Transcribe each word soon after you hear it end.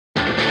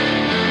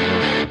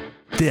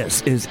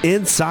This is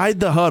Inside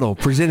the Huddle,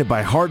 presented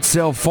by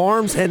Hartsell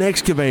Farms and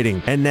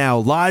Excavating. And now,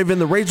 live in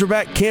the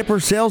Razorback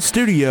Camper Sales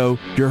Studio,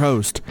 your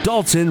host,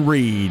 Dalton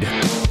Reid.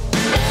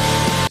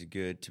 It's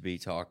good to be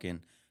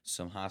talking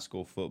some high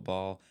school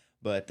football,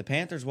 but the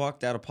Panthers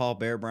walked out of Paul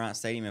Bear Bryant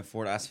Stadium in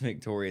Fordyce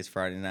victorious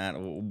Friday night.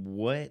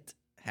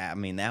 I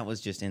mean, that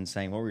was just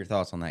insane. What were your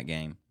thoughts on that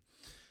game?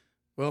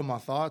 Well, my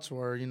thoughts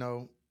were, I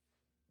know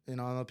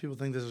people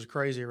think this is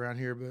crazy around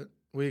here, but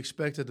we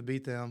expected to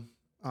beat them.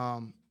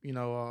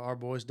 Our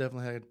boys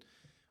definitely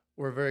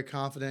were very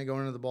confident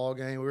going into the ball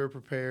game. We were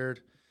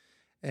prepared,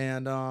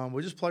 and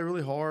we just played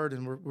really hard,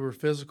 and we were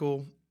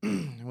physical,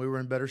 and we were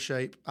in better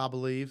shape, I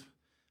believe,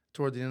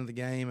 toward the end of the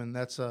game. And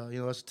that's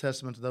that's a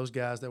testament to those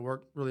guys that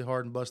worked really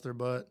hard and bust their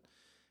butt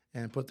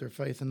and put their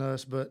faith in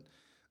us. But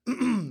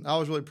I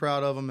was really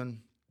proud of them, and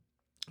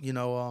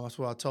that's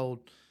what I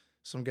told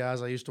some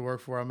guys I used to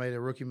work for. I made a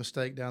rookie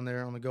mistake down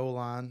there on the goal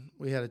line.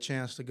 We had a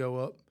chance to go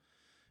up.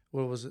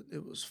 What was it?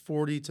 It was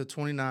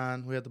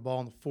 40-29. We had the ball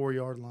on the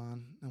 4-yard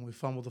line, and we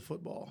fumbled the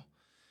football.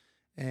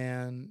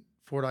 And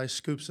Fordyce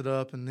scoops it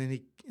up, and then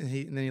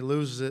he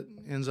loses it.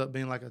 Ends up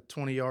being like a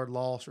 20-yard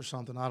loss or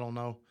something. I don't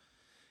know.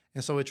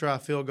 And so we try a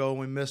field goal, and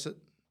we miss it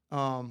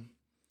on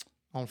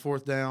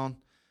 4th down.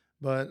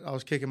 But I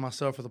was kicking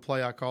myself for the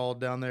play I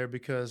called down there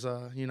because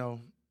a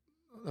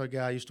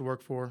guy I used to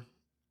work for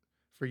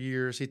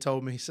years. He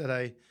told me, he said,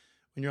 "Hey,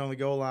 when you're on the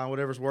goal line,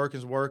 whatever's working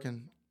is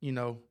working.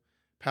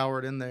 Power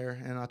it in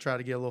there." And I tried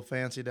to get a little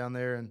fancy down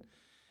there, and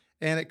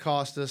it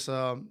cost us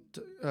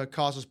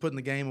putting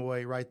the game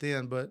away right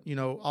then. But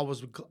I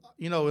was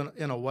in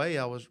a way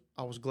I was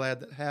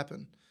glad that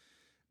happened,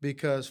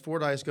 because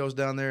Fordyce goes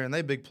down there and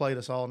they big played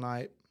us all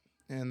night,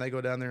 and they go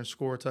down there and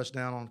score a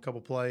touchdown on a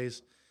couple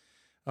plays.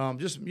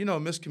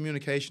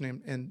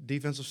 Miscommunication and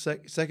defensive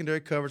secondary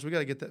coverage. We got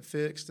to get that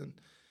fixed,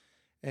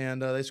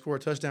 and they score a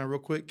touchdown real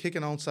quick, kick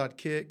an onside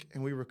kick,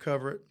 and we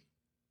recover it,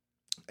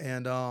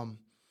 and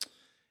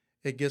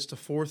it gets to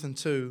 4th and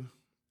 2,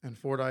 and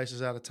Fordyce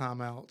is out of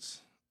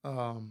timeouts.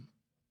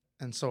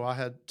 And so I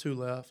had 2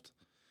 left.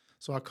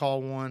 So I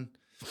called one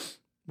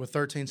with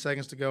 13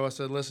 seconds to go. I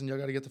said, "Listen, y'all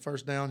got to get the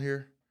first down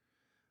here,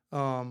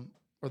 or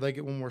they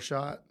get one more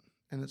shot,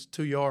 and it's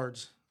 2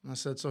 yards." And I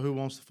said, "So who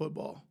wants the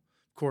football?"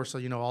 Of course,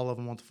 all of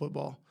them want the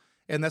football,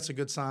 and that's a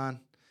good sign.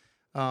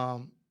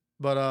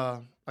 But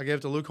I gave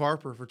it to Luke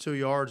Harper for 2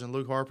 yards, and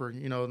Luke Harper,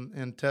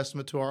 in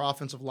testament to our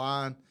offensive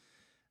line,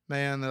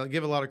 man, I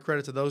give a lot of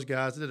credit to those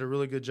guys. They did a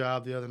really good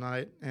job the other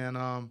night. And,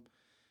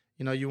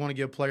 you want to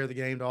give player of the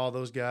game to all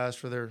those guys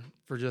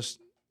for just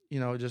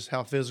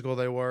how physical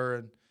they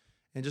were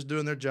and just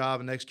doing their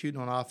job and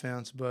executing on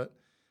offense. But,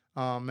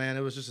 man, it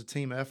was just a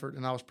team effort,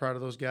 and I was proud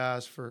of those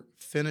guys for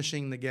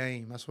finishing the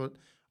game. That's what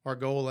our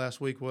goal last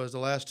week was. The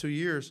last 2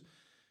 years,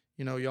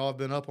 y'all have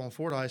been up on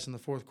Fordyce in the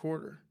 4th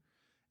quarter,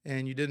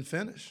 and you didn't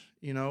finish.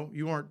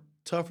 You weren't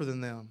tougher than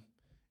them.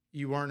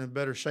 You weren't in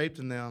better shape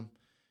than them.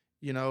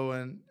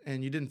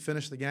 And you didn't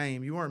finish the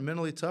game. You weren't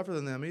mentally tougher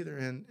than them either.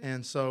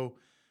 And so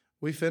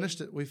we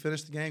finished it. We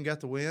finished the game, got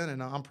the win,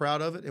 and I'm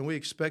proud of it. And we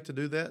expect to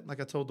do that. Like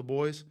I told the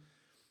boys,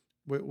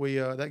 we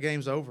that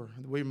game's over.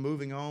 We're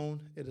moving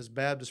on. It is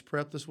Baptist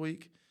Prep this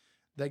week.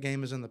 That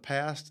game is in the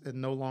past. It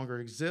no longer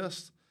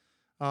exists.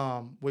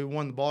 We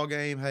won the ball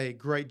game. Hey,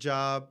 great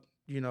job.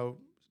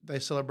 They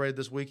celebrated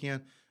this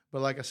weekend.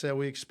 But like I said,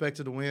 we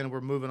expected to win, and we're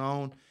moving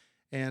on.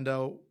 And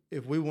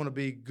if we want to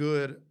be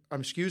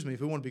if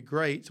we want to be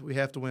great, we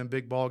have to win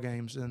big ball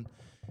games. And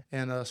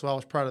so I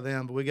was proud of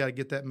them. But we got to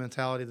get that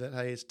mentality that,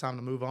 hey, it's time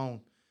to move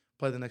on,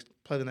 play the next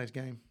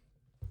game.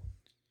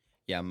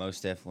 Yeah,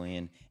 most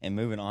definitely. And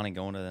moving on and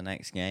going to the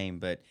next game.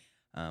 But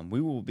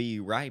we will be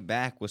right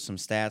back with some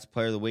stats,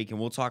 player of the week, and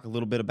we'll talk a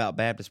little bit about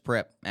Baptist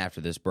Prep after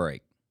this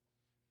break.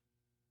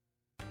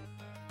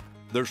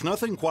 There's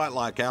nothing quite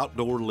like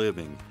outdoor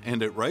living,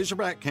 and at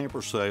Razorback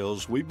Camper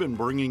Sales, we've been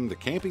bringing the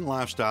camping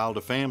lifestyle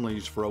to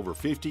families for over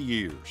 50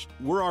 years.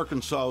 We're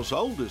Arkansas's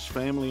oldest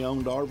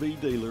family-owned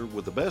RV dealer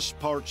with the best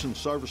parts and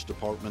service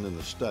department in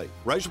the state.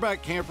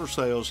 Razorback Camper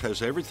Sales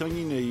has everything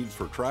you need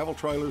for travel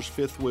trailers,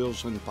 fifth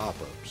wheels, and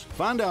pop-ups.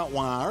 Find out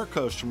why our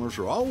customers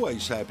are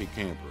always happy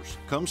campers.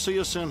 Come see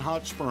us in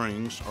Hot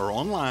Springs or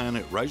online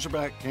at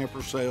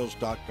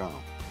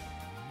razorbackcampersales.com.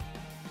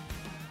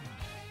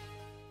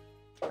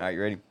 All right, you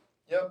ready?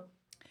 Yep.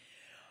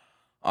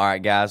 All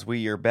right, guys,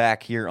 we are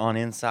back here on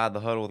Inside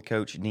the Huddle with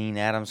Coach Dean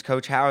Adams.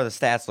 Coach, how are the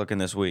stats looking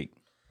this week?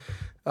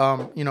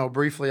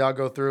 Briefly, I'll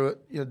go through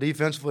it.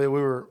 Defensively,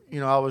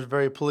 I was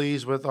very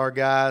pleased with our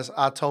guys.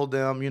 I told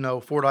them,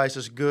 Fordyce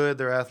is good.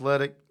 They're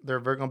athletic.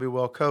 They're very going to be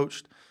well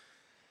coached.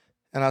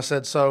 And I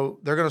said, so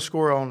they're going to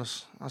score on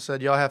us. I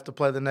said, y'all have to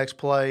play the next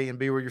play and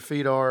be where your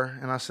feet are.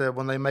 And I said,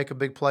 when they make a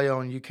big play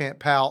on you, you can't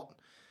pout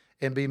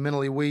and be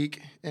mentally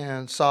weak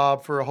and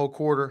sob for a whole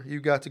quarter.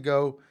 You've got to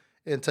go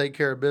and take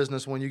care of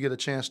business when you get a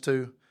chance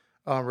to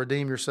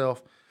redeem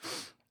yourself.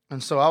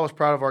 And so I was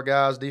proud of our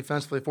guys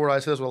defensively.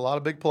 Fordyce has with a lot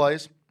of big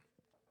plays.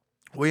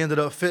 We ended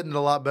up fitting it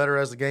a lot better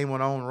as the game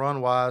went on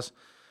run-wise.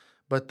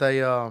 But they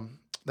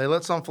they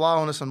let some fly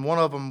on us, and one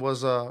of them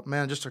was,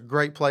 just a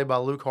great play by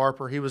Luke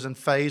Harper. He was in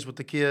phase with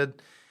the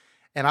kid,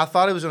 and I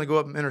thought he was going to go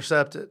up and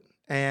intercept it,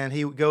 and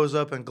he goes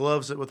up and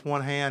gloves it with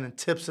one hand and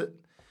tips it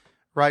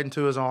right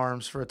into his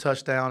arms for a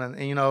touchdown.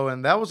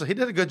 And that was, he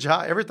did a good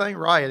job, everything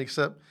right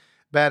except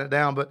bat it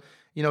down. But,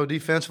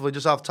 defensively,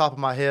 just off the top of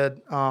my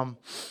head,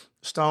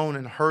 Stone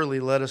and Hurley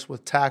led us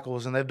with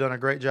tackles, and they've done a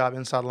great job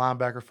inside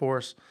linebacker for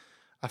us.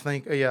 I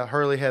think,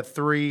 Hurley had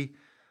 3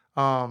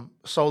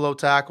 solo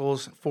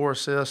tackles, 4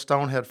 assists.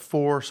 Stone had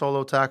 4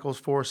 solo tackles,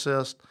 4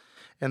 assists.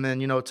 And then,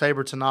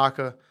 Tabor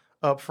Tanaka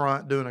up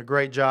front doing a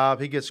great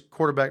job. He gets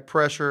quarterback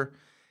pressure.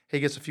 He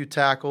gets a few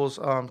tackles.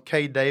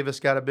 Cade Davis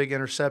got a big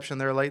interception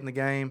there late in the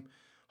game.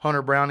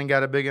 Hunter Browning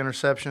got a big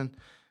interception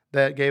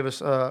that gave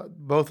us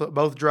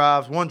both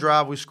drives. One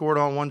drive we scored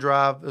on. One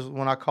drive is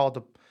when I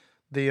called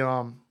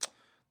the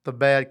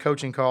bad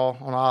coaching call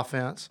on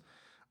offense.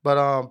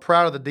 But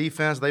proud of the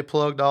defense. They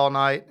plugged all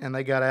night and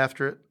they got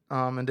after it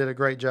and did a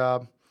great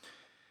job.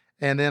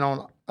 And then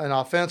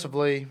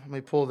offensively, let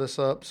me pull this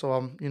up so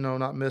I'm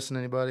not missing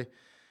anybody.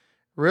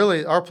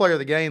 Really, our player of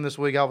the game this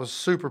week I was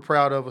super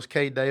proud of was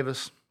Cade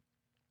Davis.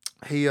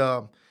 He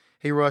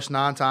rushed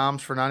 9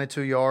 times for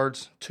 92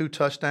 yards, 2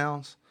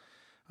 touchdowns.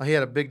 He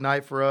had a big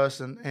night for us,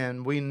 and I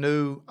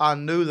knew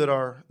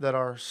that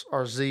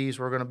our Z's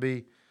were going to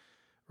be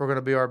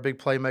our big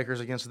playmakers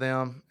against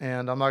them.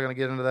 And I'm not going to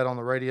get into that on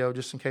the radio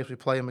just in case we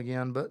play them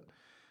again, but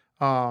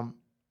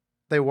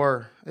they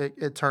were.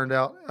 It turned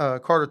out.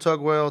 Carter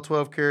Tugwell,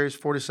 12 carries,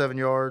 47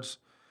 yards,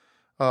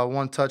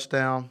 1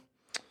 touchdown.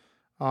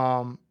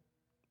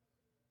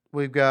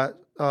 We've got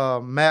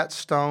Matt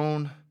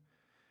Stone,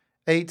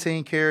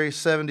 18 carries,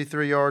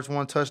 73 yards,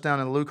 1 touchdown,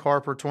 and Luke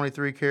Harper,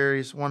 23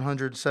 carries,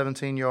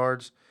 117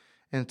 yards,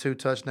 and 2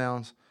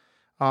 touchdowns.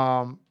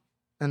 And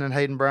then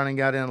Hayden Browning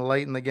got in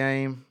late in the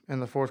game in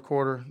the fourth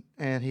quarter,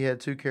 and he had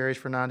 2 carries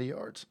for 90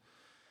 yards.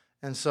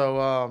 And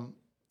so,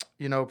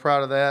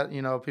 proud of that.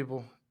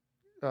 People,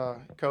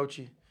 coach,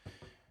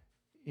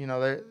 we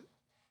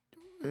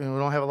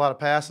don't have a lot of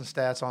passing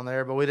stats on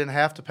there, but we didn't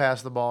have to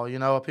pass the ball.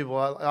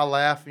 I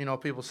laugh.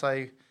 People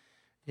say,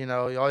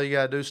 all you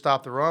got to do is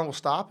stop the run. Well,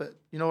 stop it.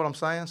 You know what I'm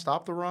saying?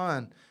 Stop the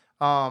run.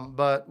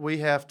 But we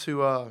do have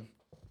to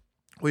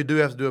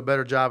do a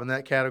better job in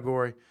that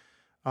category.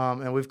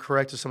 And we've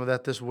corrected some of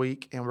that this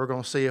week, and we're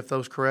going to see if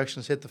those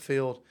corrections hit the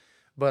field.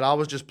 But I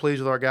was just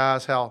pleased with our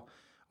guys, how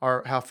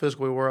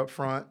physical we were up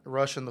front,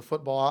 rushing the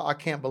football. I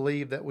can't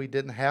believe that we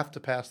didn't have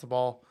to pass the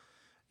ball.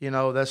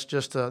 That's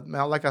just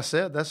like I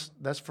said,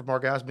 that's from our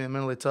guys being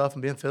mentally tough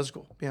and being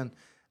physical, being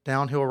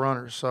downhill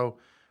runners. So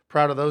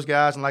proud of those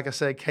guys. And like I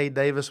said, Cade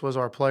Davis was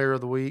our player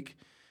of the week.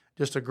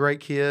 Just a great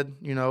kid.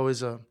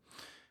 He's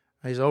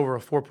over a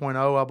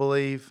 4.0, I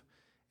believe.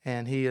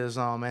 And he is,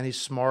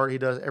 he's smart. He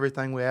does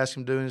everything we ask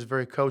him to do, and he's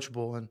very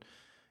coachable. And,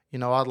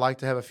 I'd like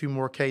to have a few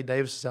more Cade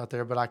Davises out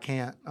there, but I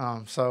can't.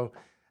 So,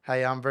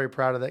 hey, I'm very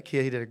proud of that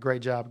kid. He did a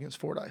great job against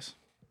Fordyce.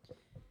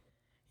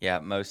 Yeah,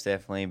 most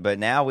definitely. But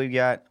now we've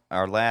got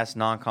our last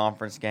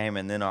non-conference game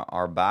and then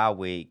our bye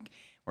week.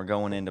 We're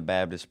going into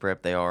Baptist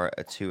Prep. They are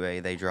a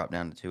 2A. They dropped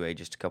down to 2A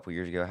just a couple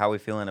years ago. How are we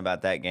feeling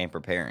about that game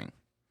preparing?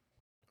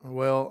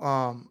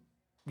 Well,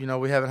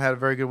 we haven't had a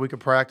very good week of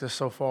practice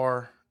so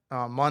far.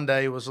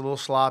 Monday was a little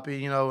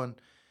sloppy, and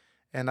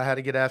I had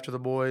to get after the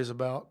boys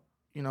about,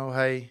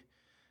 hey,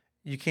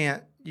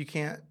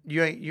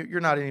 you're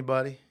not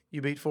anybody.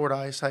 You beat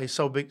Fordyce. Hey,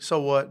 so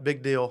what?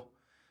 Big deal.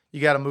 You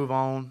got to move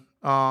on.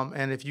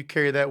 And if you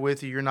carry that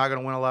with you, you're not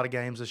going to win a lot of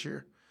games this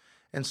year.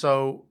 And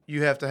so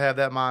you have to have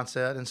that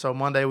mindset. And so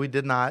Monday we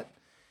did not.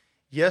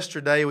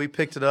 Yesterday we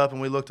picked it up and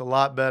we looked a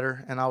lot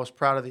better, and I was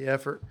proud of the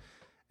effort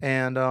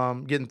and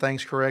getting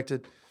things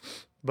corrected.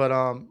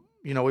 But,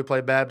 we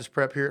play Baptist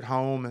Prep here at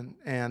home,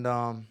 and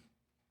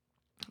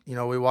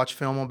we watch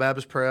film on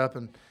Baptist Prep.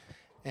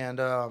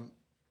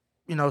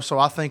 So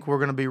I think we're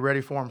going to be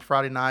ready for them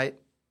Friday night.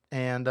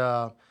 And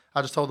I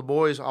just told the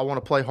boys I want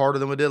to play harder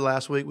than we did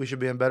last week. We should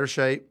be in better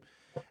shape.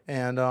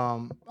 And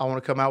I want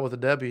to come out with a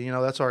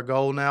W. That's our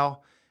goal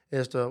now,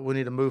 we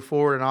need to move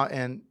forward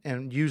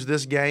and use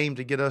this game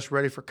to get us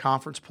ready for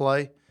conference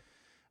play,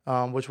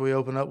 which we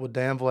open up with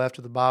Danville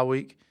after the bye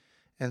week.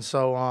 And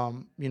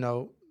so,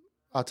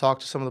 I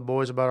talked to some of the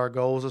boys about our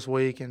goals this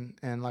week,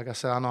 and like I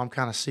said, I know I'm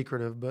kind of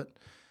secretive, but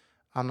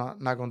I'm not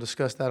going to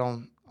discuss that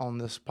on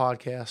this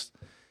podcast.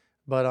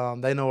 But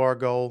they know our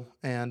goal,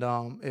 and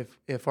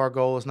if our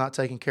goal is not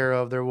taken care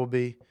of, there will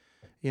be,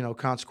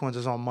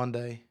 consequences on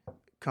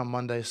come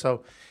Monday.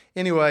 So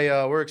anyway,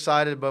 we're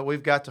excited, but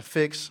we've got to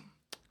fix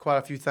quite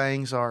a few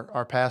things,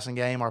 our passing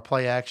game, our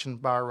play action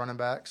by our running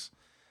backs.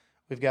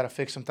 We've got to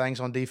fix some things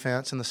on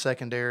defense in the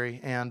secondary,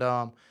 and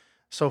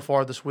so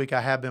far this week I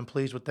have been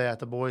pleased with that.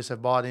 The boys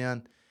have bought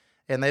in,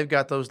 and they've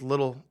got those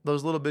little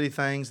bitty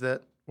things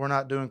that we're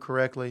not doing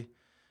correctly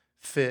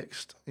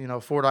fixed.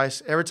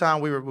 Fordyce, every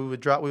time we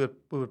would drop, we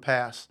would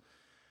pass.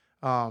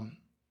 Coaches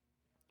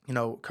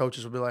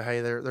would be like, "Hey,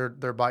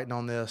 they're biting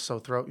on this, so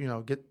throw.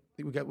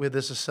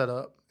 This is set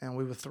up," and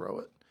we would throw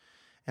it,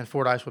 and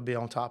Fordyce would be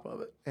on top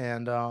of it.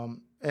 And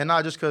and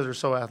not just because they're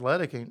so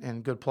athletic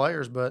and good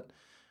players, but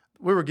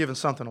we were giving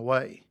something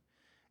away,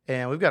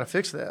 and we've got to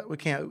fix that. We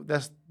can't.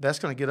 That's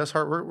going to get us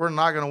hurt. We're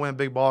not going to win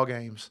big ball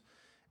games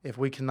if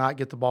we cannot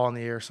get the ball in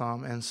the air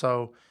some. And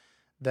so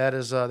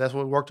that's what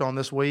we worked on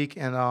this week,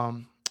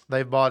 and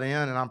they've bought in,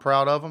 and I'm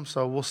proud of them.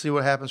 So we'll see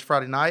what happens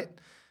Friday night.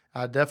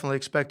 I definitely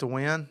expect to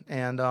win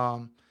and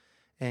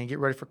get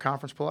ready for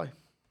conference play.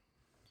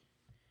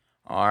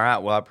 All right.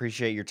 Well, I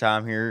appreciate your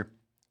time here,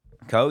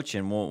 Coach,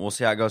 and we'll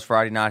see how it goes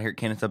Friday night here at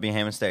Kenneth W.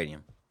 Hammond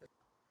Stadium.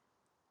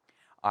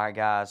 All right,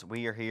 guys,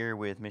 we are here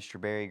with Mr.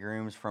 Barry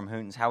Grooms from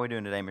Hooten's. How are we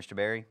doing today, Mr.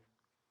 Barry?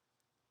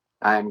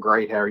 I am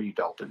great. How are you,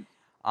 Dalton?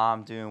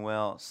 I'm doing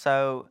well.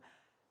 So,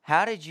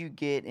 how did you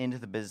get into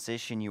the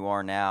position you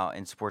are now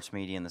in sports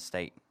media in the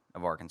state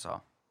of Arkansas?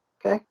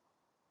 Okay.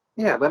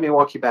 Yeah, let me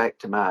walk you back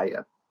to my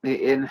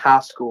in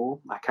high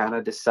school. I kind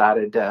of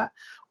decided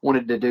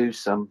wanted to do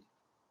some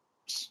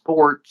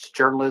sports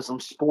journalism,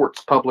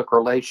 sports public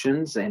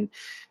relations, and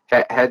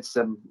had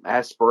some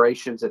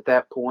aspirations at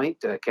that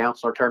point. A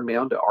counselor turned me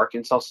on to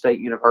Arkansas State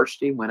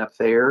University, went up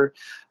there,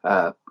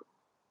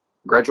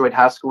 graduated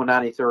high school in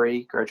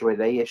 93, graduated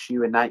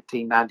ASU in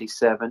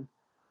 1997.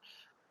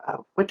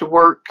 Went to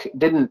work,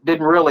 didn't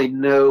really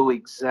know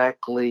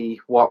exactly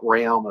what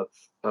realm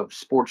of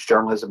sports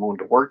journalism I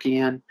wanted to work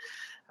in.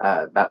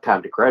 About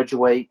time to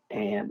graduate,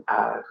 and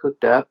I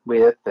hooked up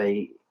with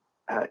a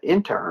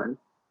intern,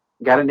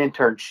 got an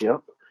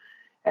internship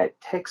at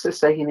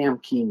Texas A&M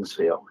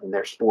Kingsville in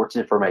their sports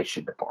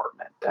information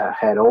department.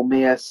 Had Ole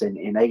Miss and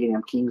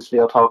A&M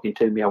Kingsville talking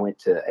to me. I went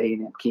to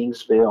A&M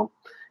Kingsville,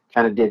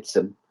 kind of did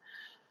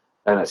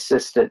an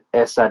assistant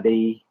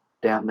SID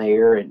down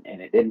there, and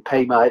it didn't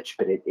pay much,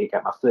 but it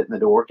got my foot in the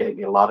door, gave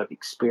me a lot of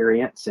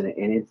experience. And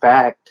in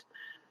fact,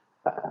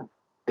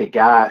 the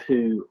guy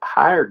who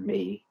hired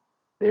me,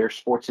 their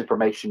sports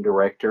information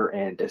director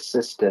and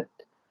assistant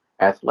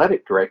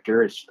athletic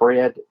director, is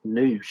Fred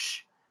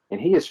Noosh, and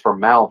he is from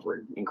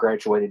Malvern and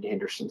graduated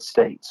Henderson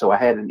State. So I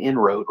had an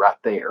inroad right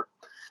there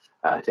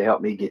to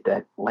help me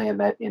land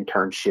that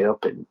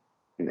internship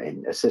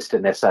and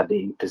assistant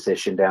SID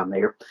position down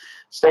there.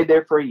 Stayed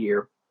there for a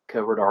year,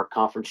 covered our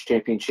conference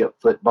championship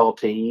football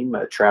team,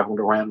 traveled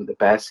around with the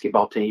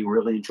basketball team,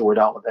 really enjoyed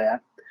all of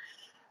that.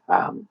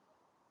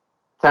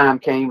 Time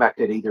came, I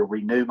could either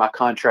renew my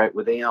contract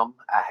with them.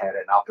 I had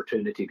an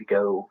opportunity to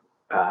go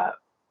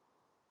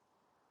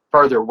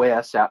further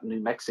west out in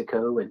New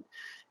Mexico and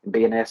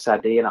be an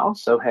SID, and I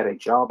also had a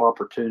job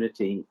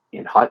opportunity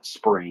in Hot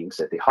Springs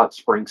at the Hot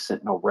Springs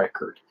Sentinel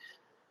Record,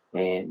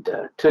 and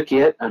took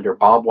it under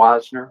Bob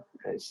Wisner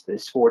as the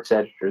sports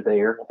editor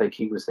there. I think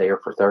he was there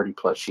for 30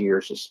 plus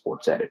years as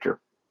sports editor.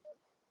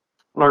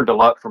 Learned a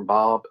lot from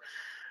Bob,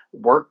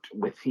 worked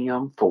with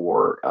him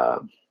for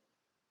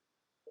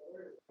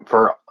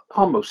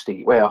almost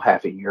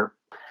half a year.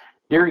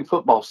 During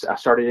football, I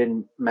started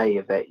in May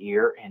of that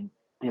year, and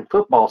in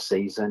football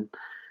season,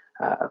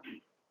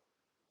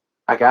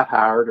 I got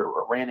hired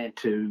or ran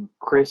into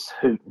Chris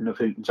Hooten of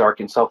Hooten's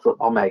Arkansas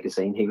Football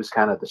Magazine. He was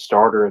kind of the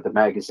starter of the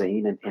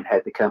magazine and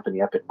had the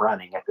company up and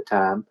running at the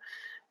time.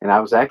 And I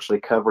was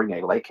actually covering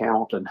a Lake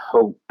Hamilton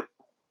Hope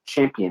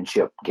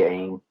championship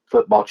game,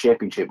 football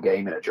championship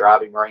game, in a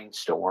driving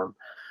rainstorm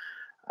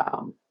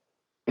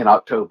in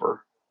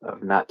October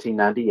of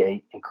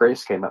 1998. And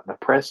Chris came up in the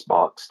press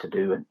box to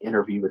do an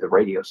interview with a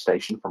radio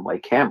station from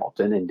Lake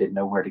Hamilton and didn't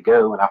know where to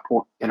go. And I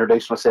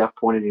introduced myself,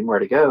 pointed him where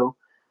to go.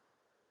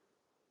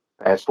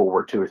 Fast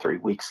forward 2 or 3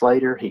 weeks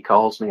later, he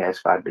calls me, asks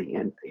if I'd be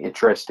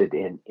interested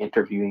in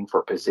interviewing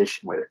for a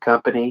position with a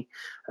company.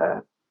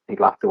 He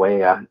liked the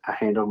way I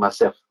handled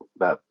myself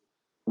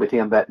with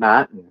him that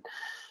night, and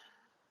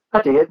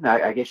I did. And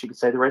I guess you could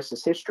say the rest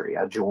is history.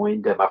 I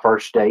joined, my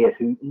first day at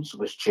Hooten's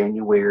was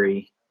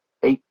January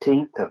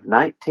 18th of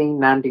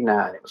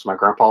 1999. It was my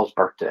grandpa's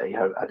birthday.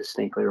 I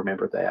distinctly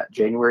remember that.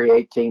 January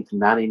 18th,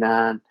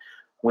 99,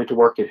 went to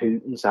work at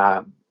Hooten's.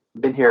 I've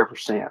been here ever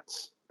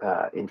since.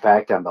 In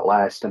fact, I'm the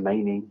last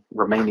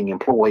remaining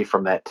employee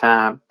from that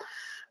time.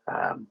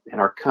 And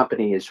our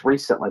company has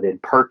recently been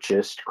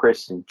purchased.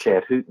 Chris and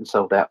Chad Hooten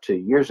sold out 2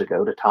 years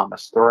ago to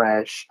Thomas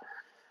Thrash,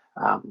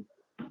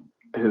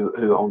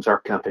 who owns our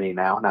company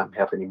now, and I'm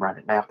helping him run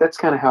it now. That's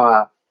kind of how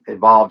I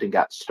evolved and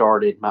got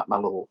started, my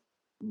little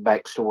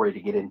backstory to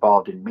get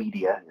involved in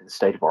media in the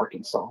state of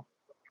Arkansas.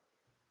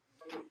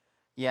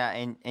 Yeah,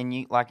 and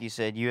you, like you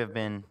said, you have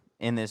been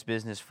in this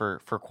business for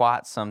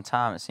quite some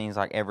time. It seems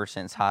like ever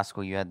since high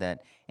school you had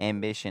that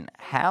ambition.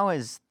 How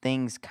has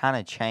things kind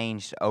of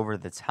changed over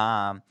the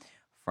time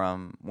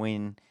from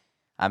when,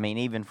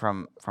 even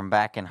from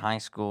back in high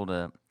school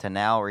to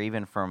now, or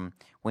even from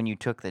when you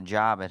took the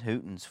job at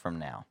Hooten's from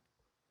now?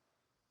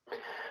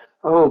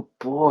 Oh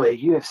boy,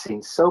 you have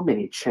seen so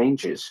many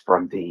changes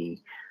from the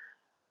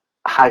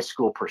high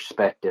school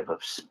perspective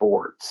of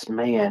sports.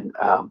 Man,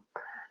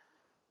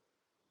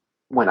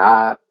 when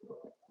I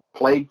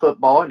played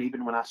football, and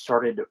even when I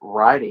started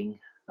writing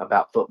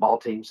about football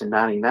teams in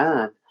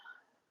 99,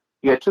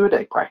 you had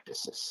 2-a-day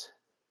practices.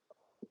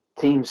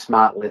 Teams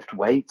might lift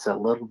weights a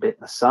little bit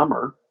in the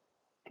summer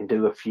and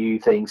do a few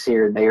things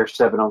here and there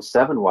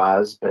 7-on-7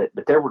 wise, but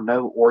there were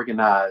no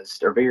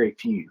organized, or very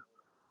few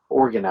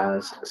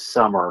organized,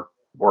 summer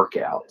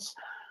workouts.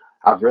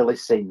 I've really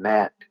seen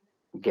that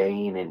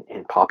gain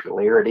in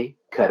popularity,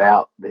 cut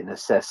out the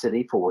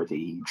necessity for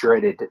the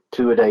dreaded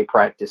 2-a-day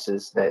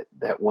practices that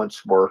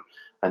once were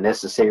a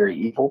necessary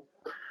evil.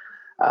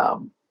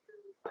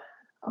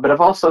 But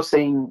I've also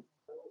seen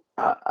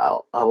a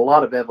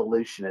lot of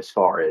evolution as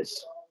far as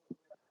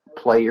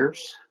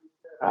players.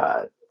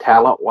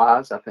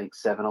 Talent-wise, I think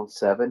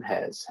 7-on-7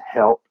 has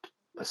helped,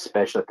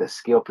 especially at the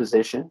skill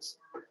positions.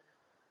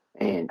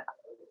 And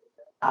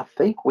I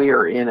think we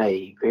are in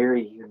a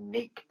very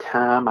unique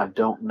time. I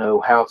don't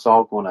know how it's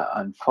all going to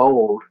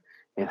unfold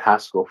in high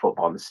school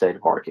football in the state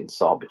of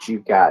Arkansas, but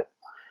you've got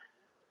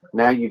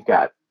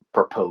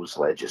proposed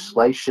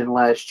legislation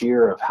last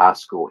year of high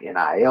school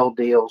NIL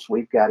deals.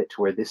 We've got it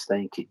to where this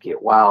thing could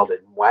get wild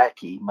and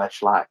wacky,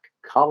 much like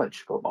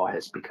college football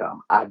has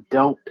become. I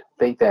don't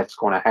think that's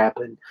going to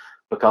happen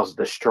because of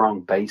the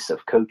strong base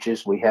of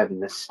coaches we have in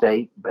the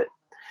state, but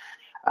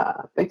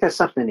I think that's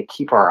something to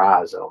keep our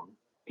eyes on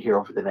here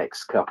over the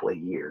next couple of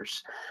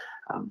years.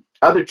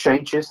 Other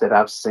changes that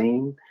I've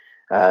seen,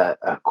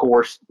 of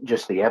course,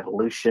 just the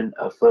evolution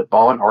of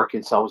football, and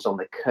Arkansas was on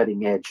the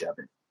cutting edge of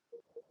it.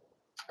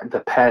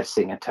 The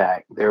passing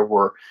attack, there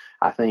were,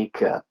 I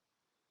think,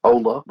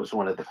 Ola was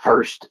one of the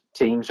first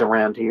teams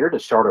around here to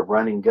start a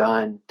run and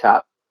gun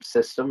type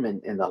system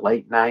in the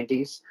late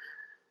 90s.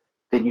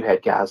 Then you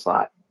had guys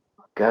like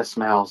Gus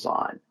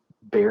Malzahn,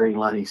 Barry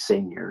Lunny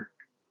Sr.,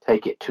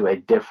 take it to a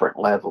different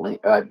level,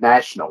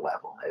 national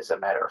level. As a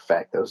matter of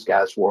fact, those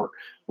guys were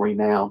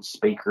renowned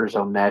speakers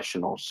on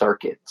national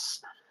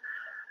circuits.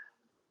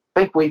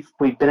 I think we've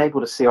been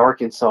able to see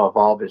Arkansas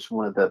evolve as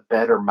one of the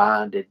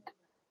better-minded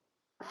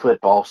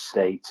football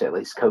states, at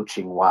least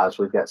coaching-wise.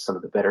 We've got some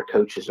of the better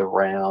coaches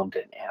around,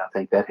 and I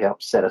think that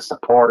helps set us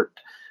apart.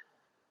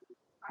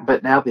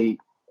 But now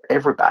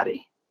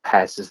everybody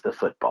passes the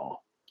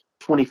football.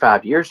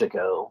 25 years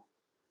ago,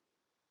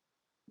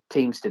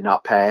 teams did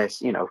not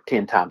pass,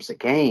 10 times a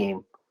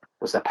game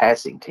was a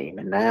passing team.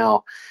 And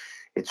now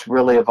it's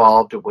really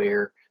evolved to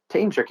where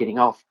teams are getting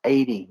off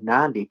 80,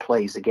 90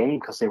 plays a game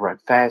because they run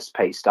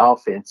fast-paced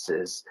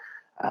offenses.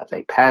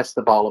 They pass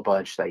the ball a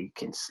bunch. They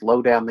can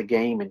slow down the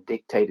game and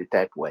dictate it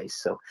that way.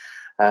 So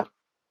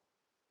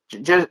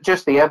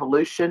just the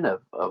evolution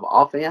of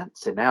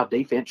offense and now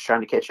defense trying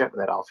to catch up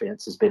with that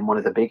offense has been one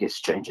of the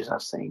biggest changes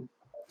I've seen.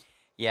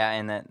 Yeah,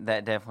 and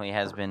that definitely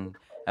has been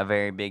a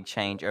very big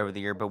change over the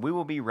year. But we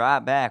will be right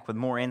back with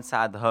more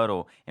Inside the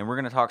Huddle, and we're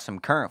going to talk some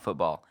current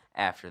football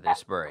after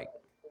this break.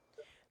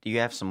 Do you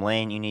have some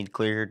land you need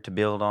cleared to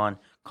build on?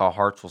 Call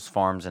Hartsell's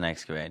Farms and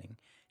Excavating.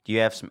 Do you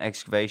have some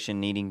excavation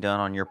needing done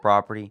on your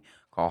property?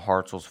 Call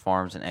Hartsell's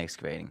Farms and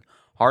Excavating.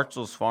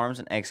 Hartsell's Farms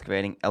and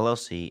Excavating,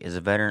 LLC, is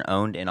a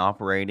veteran-owned and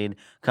operated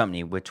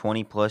company with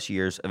 20-plus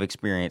years of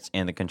experience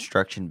in the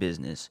construction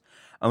business.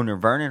 Owner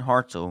Vernon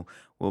Hartzell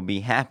will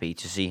be happy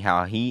to see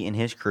how he and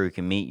his crew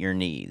can meet your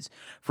needs.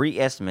 Free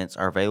estimates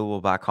are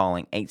available by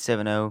calling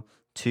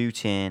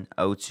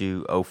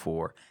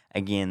 870-210-0204.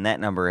 Again, that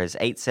number is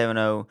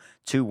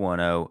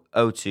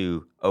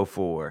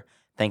 870-210-0204.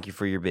 Thank you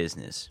for your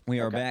business. We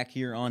are back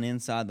here on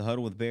Inside the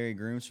Huddle with Barry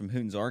Grooms from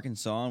Hooten,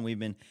 Arkansas, and we've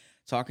been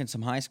talking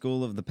some high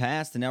school of the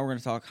past, and now we're going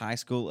to talk high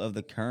school of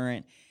the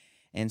current.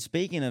 And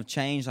speaking of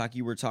change, like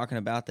you were talking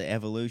about the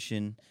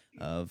evolution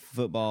of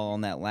football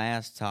on that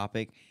last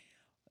topic,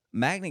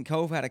 Magnet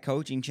Cove had a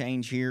coaching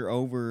change here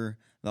over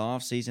the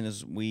offseason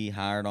as we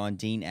hired on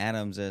Dean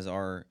Adams as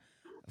our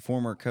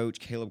former coach.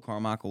 Caleb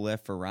Carmichael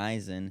left for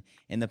Ryzen,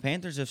 and the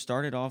Panthers have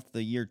started off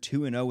the year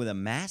 2-0 with a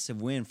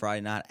massive win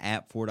Friday night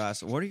at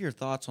Fordyce. What are your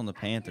thoughts on the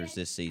Panthers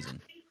this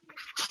season?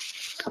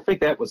 I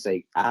think that was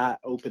a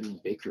eye-opening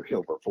victory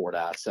over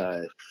Fordyce,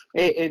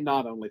 and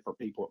not only for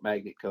people at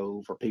Magnet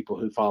Cove, for people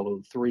who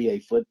follow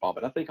 3A football,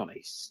 but I think on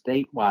a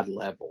statewide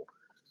level,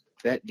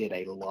 that did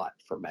a lot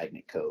for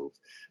Magnet Cove.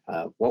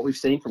 What we've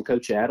seen from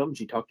Coach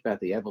Adams, you talked about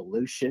the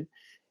evolution.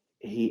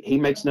 He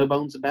makes no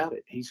bones about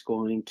it. He's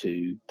going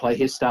to play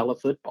his style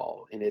of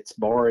football, and it's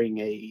borrowing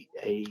a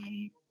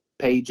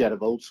page out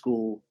of old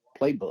school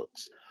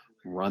playbooks.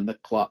 Run the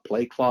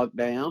play clock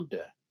down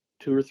to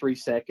 2 or 3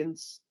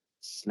 seconds,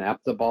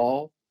 snap the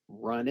ball,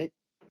 run it,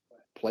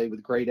 play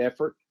with great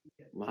effort,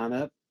 line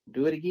up,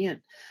 do it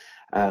again.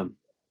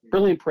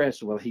 Really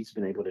impressed with what he's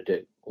been able to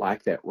do.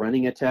 Like that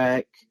running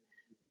attack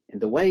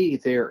and the way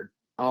their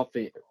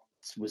offense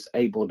was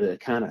able to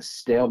kind of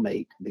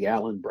stalemate the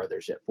Allen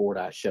brothers at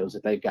Fordyce shows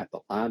that they've got the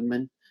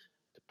linemen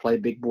to play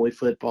big boy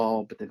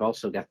football, but they've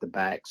also got the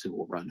backs who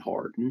will run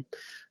hard. And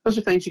those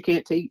are things you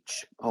can't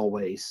teach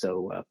always.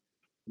 So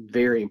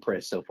very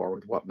impressed so far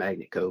with what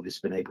Magnet Cove has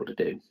been able to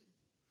do.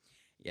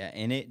 Yeah,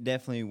 and it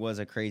definitely was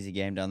a crazy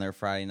game down there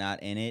Friday night,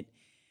 and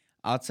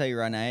I'll tell you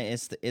right now,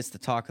 it's the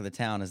talk of the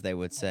town, as they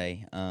would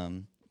say.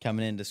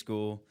 Coming into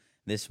school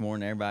this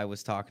morning, everybody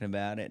was talking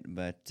about it.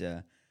 But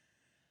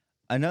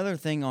another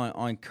thing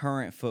on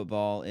current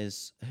football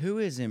is who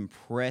has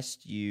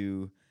impressed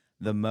you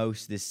the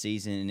most this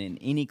season in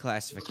any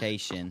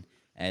classification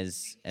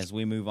as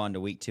we move on to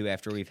week 2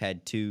 after we've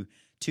had two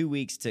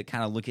weeks to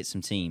kind of look at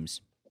some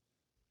teams?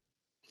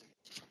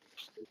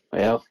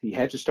 Well, you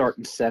have to start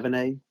in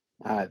 7A.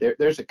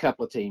 There's a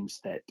couple of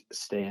teams that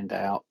stand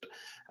out,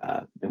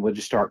 and we'll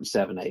just start in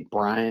 7A.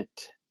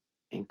 Bryant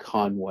and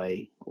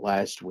Conway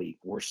last week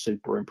were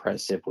super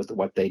impressive with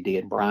what they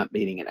did. Bryant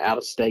beating an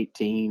out-of-state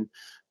team,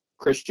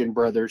 Christian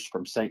Brothers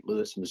from St.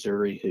 Louis,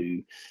 Missouri,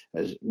 who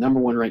is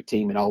number 1 ranked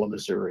team in all of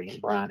Missouri, and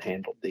Bryant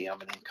handled them.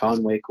 And then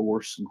Conway, of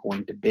course,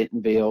 going to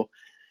Bentonville,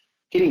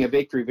 getting a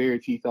victory very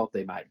few thought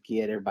they might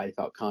get. Everybody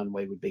thought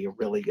Conway would be a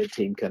really good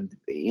team come to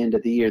the end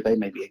of the year. They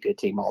may be a good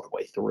team all the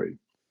way through.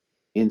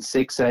 In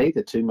 6A,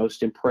 the 2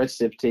 most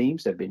impressive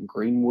teams have been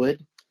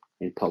Greenwood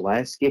and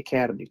Pulaski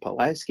Academy.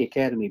 Pulaski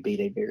Academy beat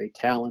a very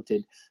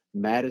talented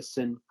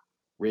Madison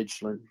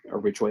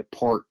Ridgeway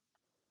Park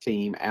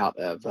team out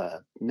of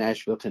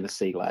Nashville,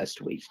 Tennessee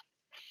last week.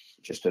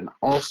 Just an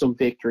awesome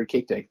victory.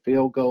 Kicked a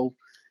field goal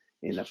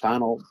in the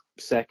final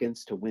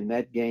seconds to win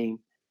that game.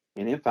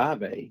 And in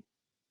 5A,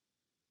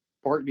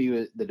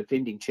 Parkview, the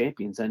defending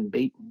champions,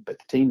 unbeaten, but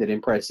the team that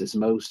impresses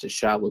most is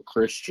Shiloh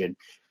Christian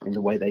and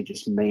the way they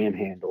just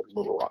manhandled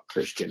Little Rock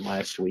Christian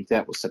last week.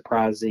 That was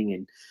surprising.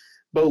 And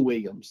Bo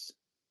Williams,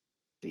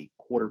 the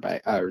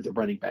quarterback or the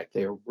running back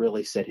there,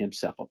 really set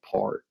himself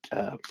apart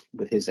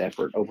with his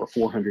effort. Over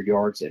 400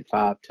 yards and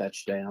 5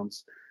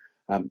 touchdowns.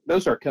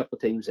 Those are a couple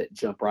of teams that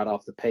jump right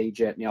off the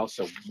page at me.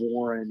 Also,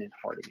 Warren and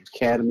Harding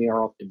Academy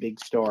are off to big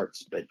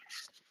starts, but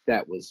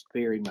that was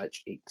very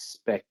much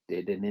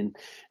expected. And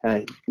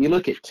then you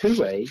look at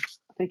 2A,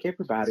 I think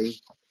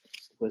everybody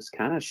was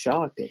kind of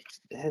shocked at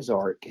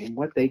Desart and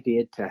what they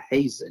did to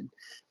Hazen.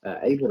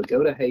 Able to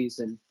go to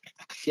Hazen,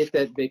 get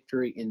that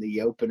victory in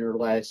the opener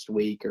last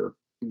week, or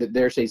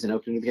their season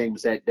opening game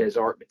was at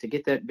Desart, but to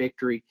get that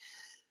victory,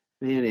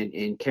 man,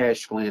 and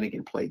Cash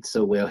Flanagan played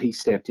so well. He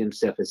stepped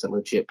himself as a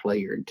legit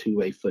player in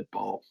 2A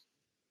football.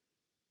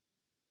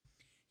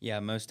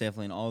 Yeah, most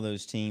definitely. And all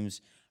those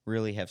teams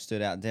really have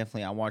stood out.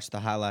 Definitely, I watched the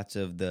highlights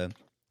of the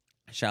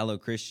Shiloh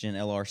Christian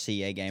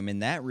LRCA game,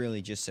 and that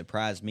really just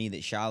surprised me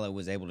that Shiloh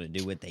was able to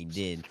do what they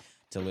did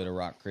to Little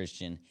Rock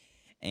Christian.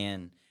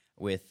 And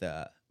with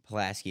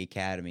Pulaski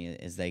Academy,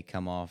 as they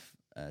come off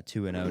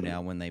 2-0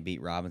 now when they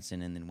beat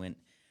Robinson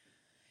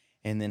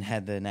and then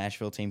had the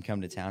Nashville team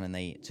come to town and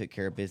they took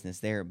care of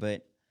business there.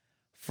 But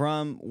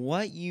from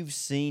what you've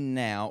seen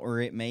now, or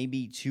it may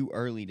be too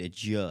early to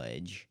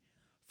judge,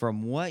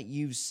 from what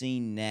you've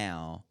seen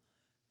now,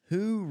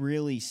 who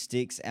really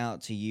sticks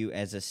out to you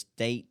as a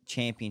state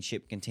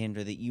championship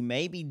contender that you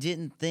maybe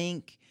didn't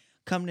think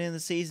coming into the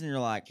season? You're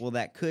like, well,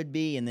 that could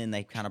be, and then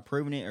they've kind of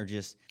proven it, or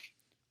just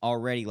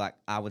already, like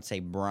I would say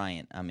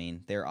Bryant. I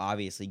mean, they're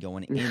obviously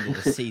going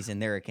into the season,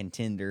 they're a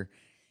contender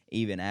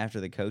even after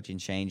the coaching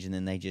change, and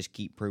then they just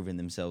keep proving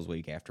themselves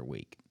week after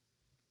week.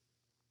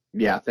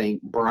 Yeah, I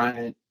think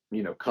Bryant,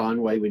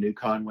 Conway, we knew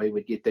Conway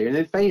would get there. And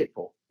then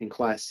Fayetteville in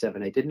Class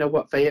 7A. Didn't know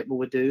what Fayetteville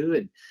would do,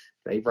 and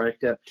they've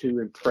racked up 2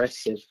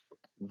 impressive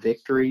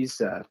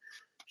victories.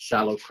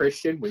 Shiloh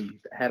Christian, we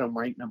had them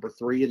ranked number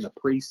 3 in the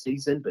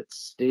preseason, but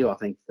still, I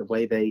think the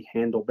way they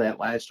handled that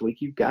last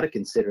week, you've got to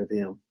consider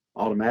them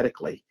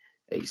automatically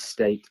a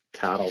state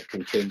title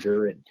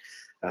contender. And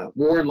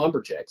Warren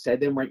Lumberjacks had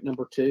them ranked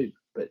number 2,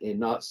 but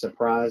not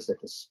surprised at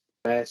the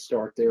fast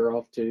start they're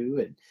off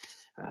to. And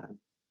I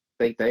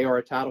think they are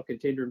a title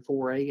contender in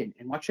 4A.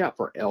 And watch out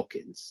for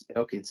Elkins.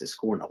 Elkins is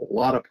scoring a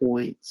lot of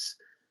points.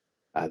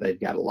 They've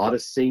got a lot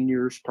of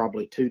seniors,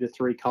 probably 2 to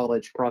 3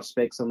 college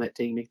prospects on that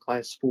team in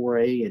Class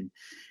 4A, and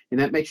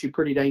that makes you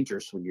pretty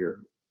dangerous when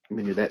you're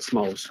that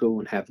small of school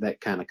and have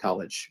that kind of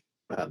college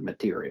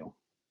material.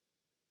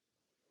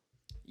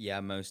 Yeah,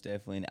 most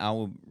definitely. And I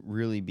will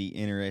really be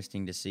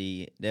interesting to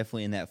see,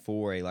 definitely in that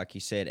 4A, like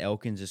you said,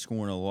 Elkins is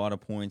scoring a lot of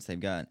points. They've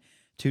got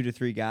 2 to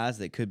 3 guys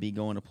that could be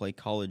going to play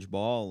college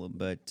ball,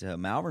 but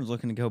Malvern's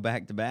looking to go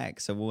back-to-back,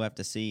 so we'll have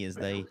to see as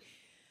they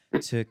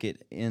took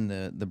it in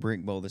the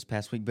Brick Bowl this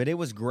past week. But it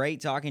was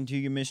great talking to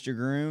you, Mr.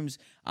 Grooms.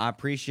 I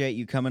appreciate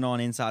you coming on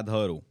Inside the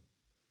Huddle.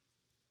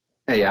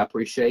 Hey, I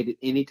appreciate it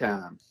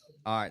anytime.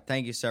 All right,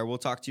 thank you, sir. We'll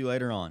talk to you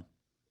later on.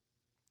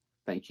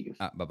 Thank you.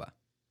 All right, bye-bye.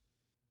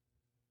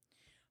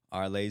 All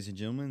right, ladies and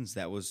gentlemen,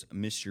 that was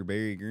Mr.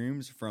 Barry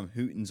Grooms from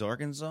Hooten,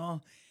 Arkansas,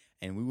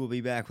 and we will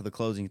be back with the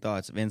closing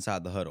thoughts of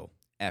Inside the Huddle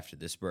after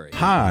this break.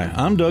 Hi,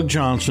 I'm Doug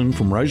Johnson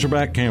from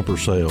Razorback Camper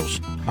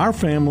Sales. Our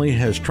family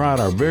has tried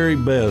our very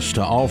best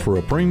to offer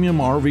a premium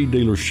RV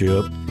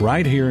dealership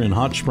right here in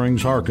Hot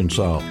Springs,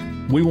 Arkansas.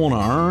 We want to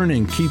earn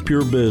and keep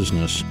your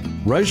business.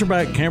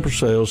 Razorback Camper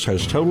Sales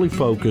has totally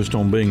focused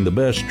on being the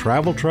best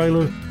travel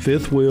trailer,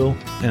 fifth wheel,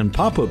 and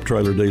pop-up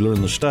trailer dealer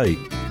in the state.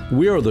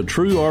 We are the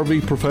true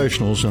RV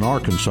professionals in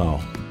Arkansas.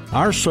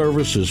 Our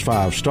service is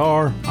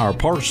 5-star, our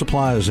parts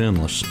supply is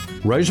endless.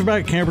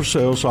 Razorback Camper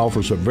Sales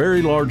offers a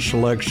very large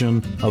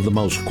selection of the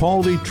most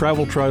quality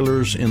travel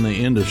trailers in the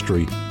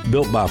industry,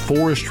 built by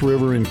Forest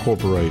River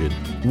Incorporated.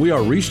 We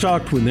are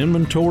restocked with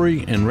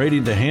inventory and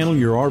ready to handle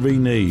your RV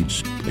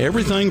needs.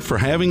 Everything for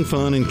having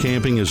fun and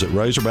camping is at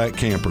Razorback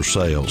Camper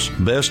Sales.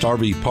 Best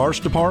RV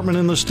parts department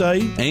in the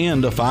state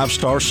and a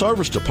 5-star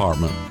service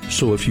department.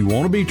 So if you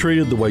want to be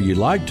treated the way you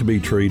like to be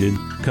treated,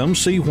 come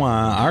see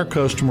why our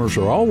customers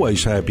are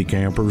always happy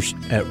campers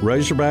at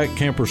Razorback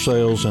Camper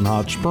Sales in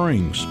Hot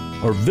Springs,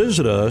 or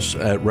visit us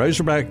at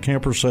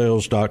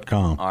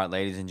razorbackcampersales.com. All right,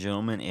 ladies and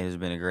gentlemen, it has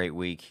been a great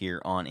week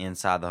here on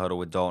Inside the Huddle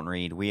with Dalton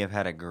Reid. We have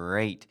had a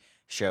great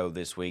show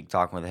this week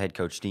talking with head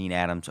coach Dean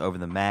Adams over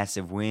the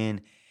massive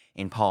win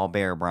in Paul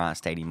Bear Bryant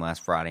Stadium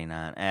last Friday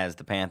night as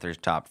the Panthers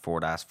topped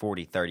Fordyce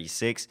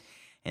 40-36,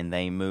 and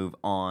they move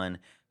on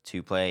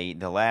to play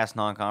the last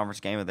non-conference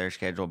game of their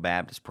schedule,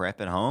 Baptist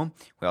Prep at home.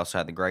 We also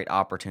had the great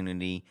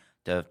opportunity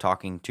of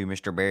talking to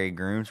Mr. Barry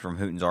Grooms from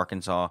Hooten,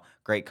 Arkansas.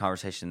 Great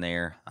conversation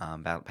there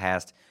about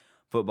past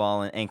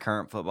football and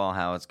current football,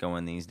 how it's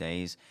going these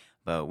days.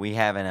 But we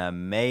have an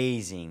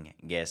amazing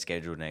guest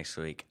scheduled next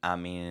week. I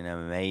mean, an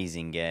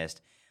amazing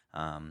guest.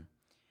 I'm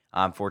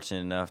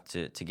fortunate enough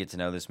to get to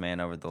know this man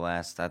over the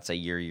last, I'd say,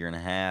 year and a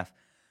half.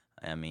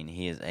 I mean,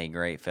 he is a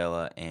great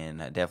fella and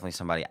definitely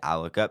somebody I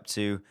look up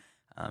to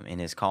in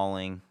his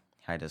calling,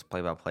 how he does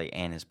play-by-play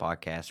and his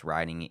podcast,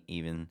 writing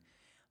even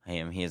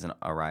him. He is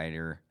a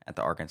writer at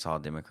the Arkansas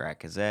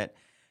Democrat-Gazette.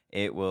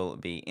 It will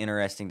be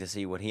interesting to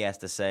see what he has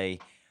to say.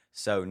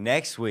 So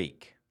next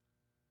week,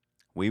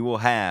 we will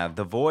have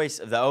the voice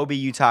of the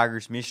OBU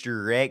Tigers,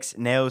 Mr. Rex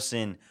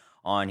Nelson,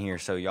 on here.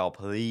 So y'all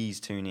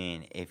please tune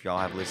in. If y'all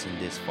have listened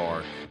this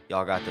far,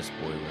 y'all got the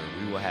spoiler.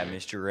 We will have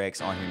Mr.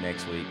 Rex on here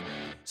next week.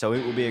 So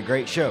it will be a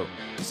great show.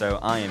 So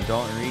I am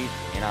Dalton Reid,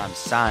 and I'm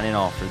signing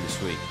off for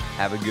this week.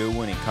 Have a good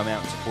one, and come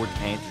out and support the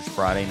Panthers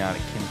Friday night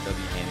at Kenneth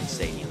W. Hammond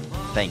Stadium.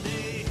 Thank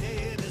you.